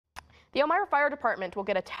The Elmira Fire Department will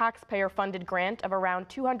get a taxpayer-funded grant of around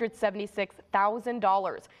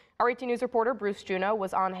 $276,000. Our 18 News reporter Bruce Juneau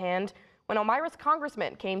was on hand when Elmira's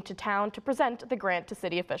congressman came to town to present the grant to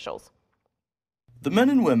city officials. The men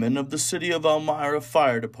and women of the City of Elmira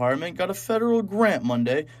Fire Department got a federal grant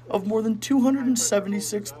Monday of more than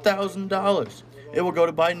 $276,000. It will go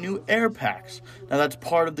to buy new air packs. Now that's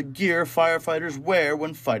part of the gear firefighters wear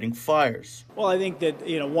when fighting fires. Well, I think that,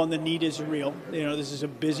 one, the need is real. This is a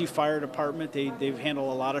busy fire department. They've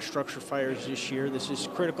handled a lot of structure fires this year. This is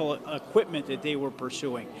critical equipment that they were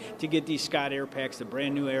pursuing to get these Scott air packs, the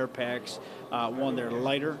brand new air packs. One, they're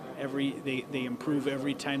lighter. They improve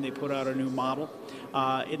every time they put out a new model,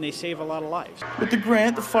 and they save a lot of lives. With the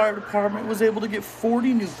grant, the fire department was able to get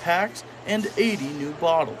 40 new packs and 80 new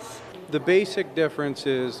bottles. The basic difference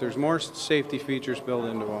is there's more safety features built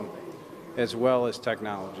into them, as well as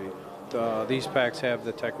technology. These packs have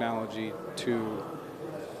the technology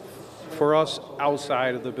for us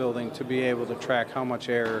outside of the building to be able to track how much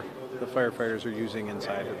air the firefighters are using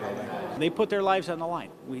inside the building. They put their lives on the line.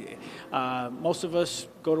 Most of us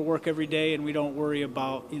go to work every day and we don't worry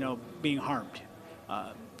about being harmed.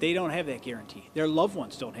 They don't have that guarantee. Their loved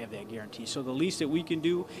ones don't have that guarantee. So the least that we can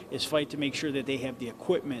do is fight to make sure that they have the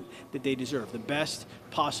equipment that they deserve, the best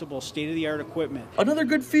possible state-of-the-art equipment. Another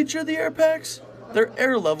good feature of the air packs? Their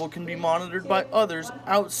air level can be monitored by others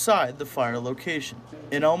outside the fire location.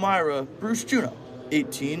 In Elmira, Bruce Juneau,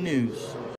 18 News.